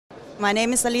My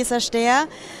name is Alissa Stehr.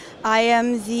 I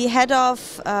am the head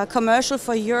of commercial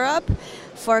for Europe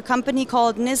for a company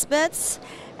called Nisbets,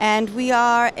 and we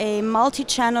are a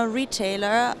multi-channel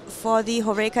retailer for the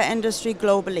HoReCa industry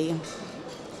globally,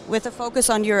 with a focus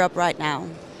on Europe right now.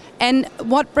 And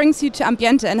what brings you to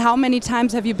Ambiente, and how many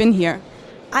times have you been here?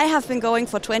 I have been going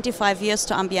for 25 years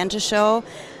to Ambiente show.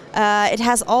 It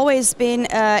has always been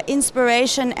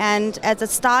inspiration, and at the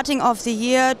starting of the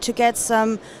year to get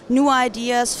some new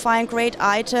ideas, find great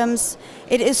items.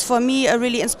 It is for me a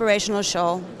really inspirational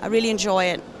show. I really enjoy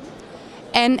it.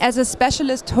 And as a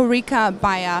specialist HoReCa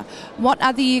buyer, what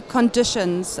are the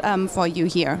conditions for you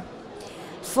here?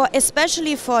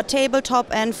 Especially for tabletop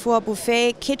and for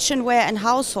buffet, kitchenware and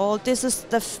household, this is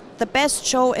the best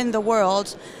show in the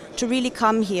world to really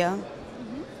come here.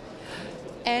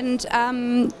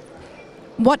 And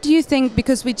what do you think,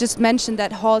 because we just mentioned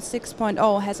that Hall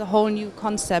 6.0 has a whole new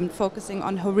concept focusing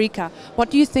on HoReCa.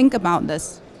 What do you think about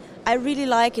this? I really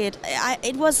like it.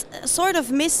 It was sort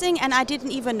of missing, and I didn't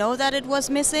even know that it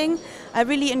was missing. I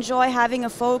really enjoy having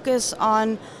a focus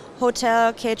on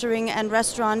hotel, catering and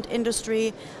restaurant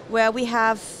industry, where we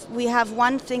have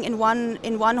one thing in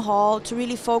one hall to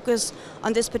really focus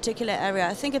on this particular area.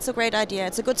 I think it's a great idea.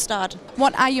 It's a good start.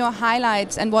 What are your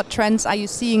highlights and what trends are you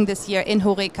seeing this year in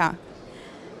HoReCa?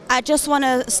 I just want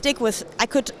to stick with, I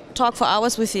could talk for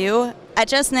hours with you. I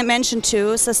just mentioned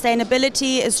two.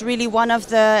 Sustainability is really one of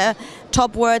the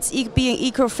top words, being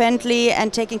eco-friendly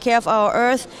and taking care of our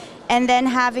earth, and then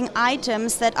having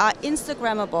items that are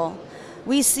Instagrammable.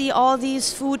 We see all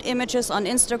these food images on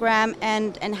Instagram,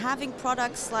 and having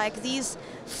products like these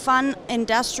fun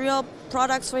industrial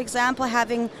products, for example,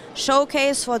 having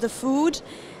showcase for the food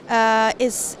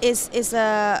is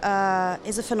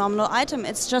a phenomenal item.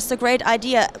 It's just a great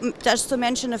idea. Just to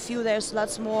mention a few, there's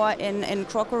lots more in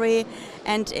crockery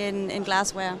and in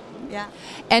glassware. Yeah.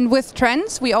 And with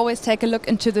trends, we always take a look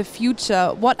into the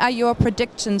future. What are your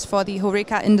predictions for the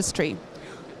HoReCa industry?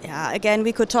 Yeah, again,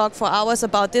 we could talk for hours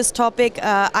about this topic.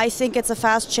 I think it's a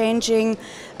fast-changing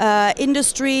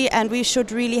industry, and we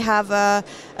should really have a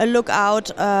look out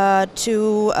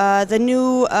to the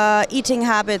new eating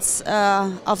habits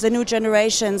of the new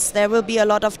generations. There will be a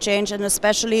lot of change, and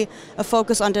especially a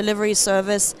focus on delivery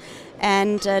service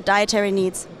and dietary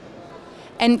needs.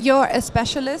 And you're a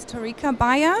specialist HoReCa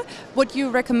buyer. Would you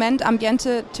recommend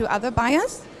Ambiente to other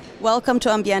buyers? Welcome to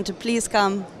Ambiente. Please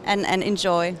come and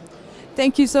enjoy.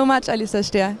 Thank you so much, Alissa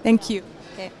Stehr. Thank you.